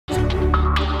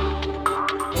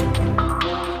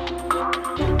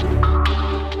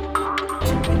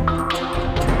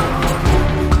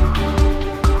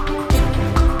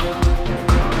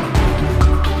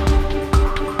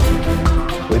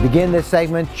begin this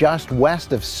segment just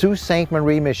west of Sault Ste.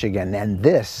 Marie, Michigan, and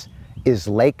this is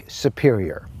Lake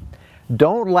Superior.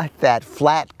 Don't let that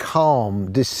flat calm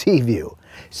deceive you.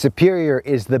 Superior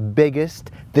is the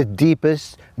biggest, the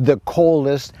deepest, the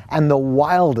coldest, and the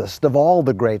wildest of all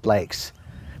the Great Lakes.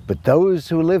 But those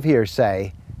who live here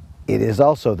say it is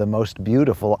also the most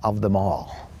beautiful of them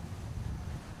all.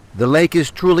 The lake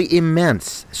is truly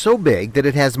immense, so big that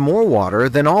it has more water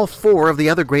than all 4 of the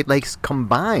other Great Lakes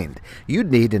combined. You'd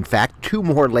need, in fact, 2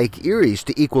 more Lake Eries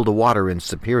to equal the water in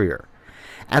Superior.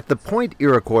 At the Point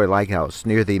Iroquois Lighthouse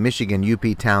near the Michigan UP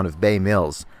town of Bay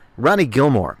Mills, Ronnie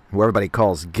Gilmore, who everybody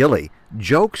calls Gilly,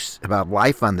 jokes about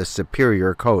life on the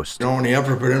Superior coast. You know, in the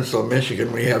Upper Peninsula of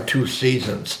Michigan, we have 2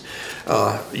 seasons.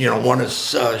 One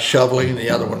is shoveling, the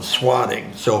other one's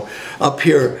swatting. So up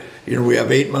here, we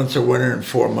have 8 months of winter and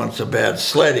 4 months of bad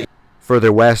sledding.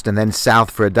 Further west and then south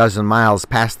for a dozen miles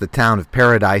past the town of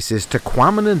Paradise is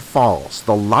Tequamanon Falls,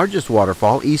 the largest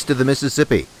waterfall east of the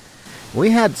Mississippi.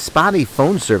 We had spotty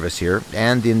phone service here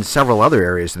and in several other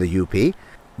areas of the UP,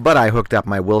 but I hooked up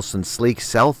my Wilson Sleek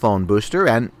cell phone booster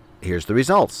and here's the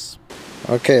results.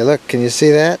 Okay, look, can you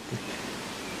see that?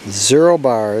 0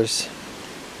 bars,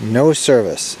 no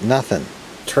service, nothing.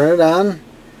 Turn it on.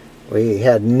 We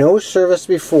had no service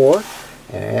before,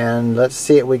 and let's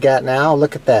see what we got now.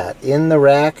 Look at that. In the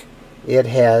rack, it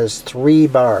has 3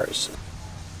 bars.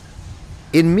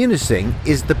 In Munising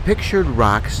is the Pictured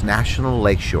Rocks National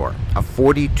Lakeshore, a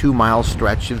 42-mile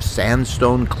stretch of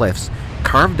sandstone cliffs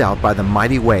carved out by the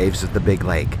mighty waves of the Big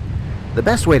Lake. The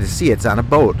best way to see it's on a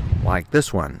boat, like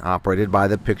this one, operated by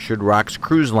the Pictured Rocks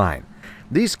Cruise Line.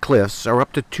 These cliffs are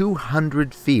up to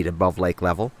 200 feet above lake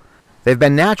level. They've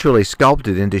been naturally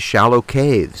sculpted into shallow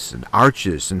caves and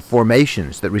arches and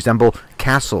formations that resemble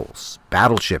castles,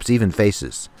 battleships, even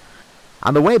faces.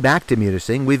 On the way back to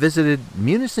Munising, we visited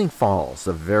Munising Falls,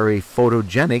 a very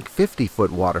photogenic 50-foot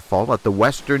waterfall at the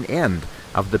western end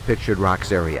of the Pictured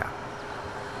Rocks area.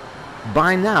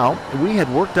 By now, we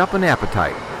had worked up an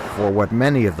appetite for what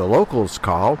many of the locals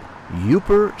call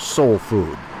Yooper soul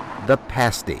food, the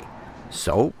pasty.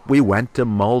 So we went to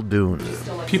Muldoon.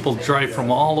 People drive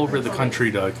from all over the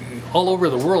country all over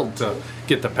the world to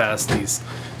get the pasties.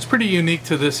 It's pretty unique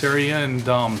to this area, and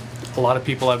a lot of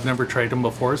people have never tried them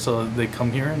before, so they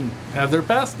come here and have their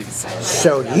pasties.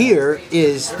 So here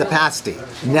is the pasty.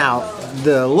 Now,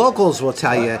 the locals will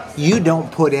tell you, you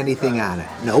don't put anything on it.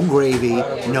 No gravy,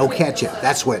 no ketchup.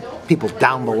 That's what people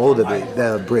down below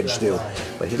the bridge do.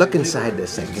 But look inside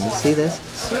this thing. Can you see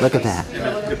this? Look at that.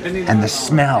 And the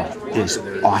smell is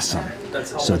awesome.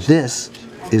 So this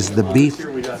is the beef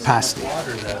pasty.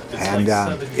 And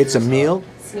it's a meal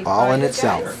all in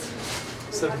itself.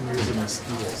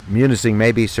 Munising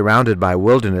may be surrounded by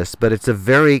wilderness, but it's a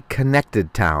very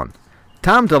connected town.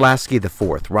 Tom Delasky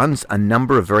IV runs a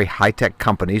number of very high-tech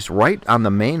companies right on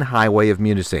the main highway of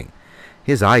Munising.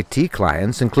 His IT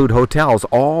clients include hotels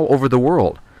all over the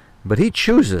world, but he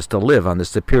chooses to live on the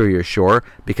Superior Shore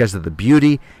because of the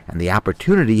beauty and the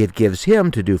opportunity it gives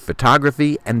him to do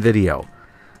photography and video.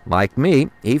 Like me,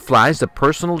 he flies a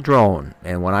personal drone,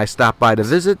 and when I stopped by to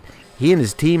visit, he and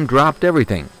his team dropped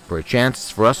everything for a chance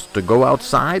for us to go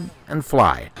outside and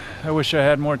fly. I wish I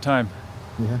had more time.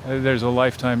 Yeah. There's a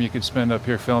lifetime you could spend up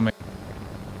here filming.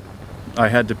 I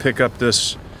had to pick up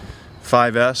this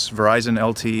 5S Verizon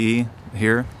LTE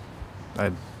here.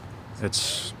 I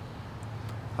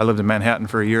lived in Manhattan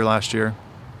for a year last year.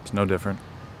 It's no different.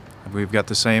 We've got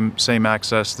the same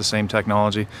access, the same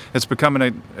technology. It's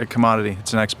becoming a commodity.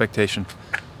 It's an expectation.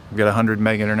 I've got 100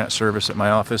 meg internet service at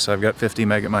my office. I've got 50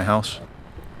 meg at my house.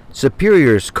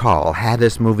 Superior's call had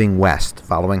us moving west,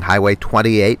 following Highway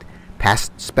 28,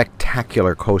 past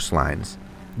spectacular coastlines,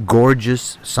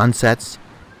 gorgeous sunsets,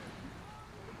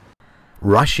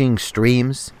 rushing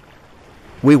streams.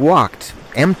 We walked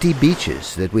empty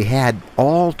beaches that we had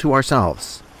all to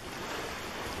ourselves.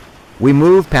 We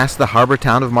moved past the harbor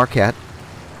town of Marquette.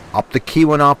 Up the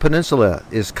Keweenaw Peninsula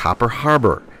is Copper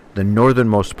Harbor, the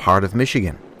northernmost part of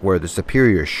Michigan, where the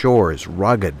Superior Shore is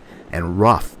rugged and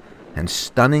rough and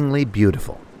stunningly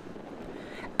beautiful.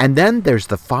 And then there's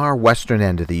the far western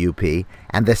end of the UP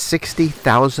and the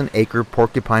 60,000-acre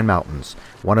Porcupine Mountains,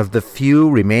 one of the few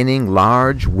remaining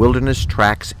large wilderness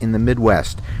tracts in the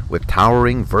Midwest, with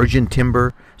towering virgin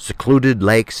timber, secluded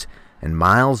lakes, and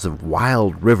miles of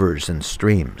wild rivers and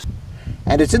streams.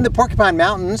 And it's in the Porcupine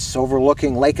Mountains,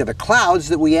 overlooking Lake of the Clouds,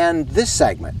 that we end this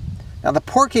segment. Now, the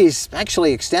Porkies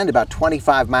actually extend about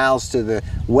 25 miles to the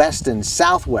west and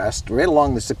southwest, right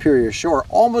along the Superior Shore,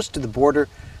 almost to the border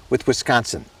with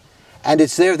Wisconsin. And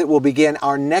it's there that we'll begin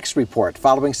our next report,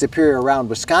 following Superior around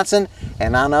Wisconsin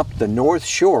and on up the north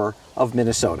shore of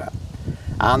Minnesota.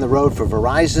 On the road for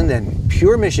Verizon and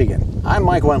Pure Michigan, I'm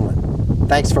Mike Wendland.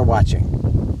 Thanks for watching.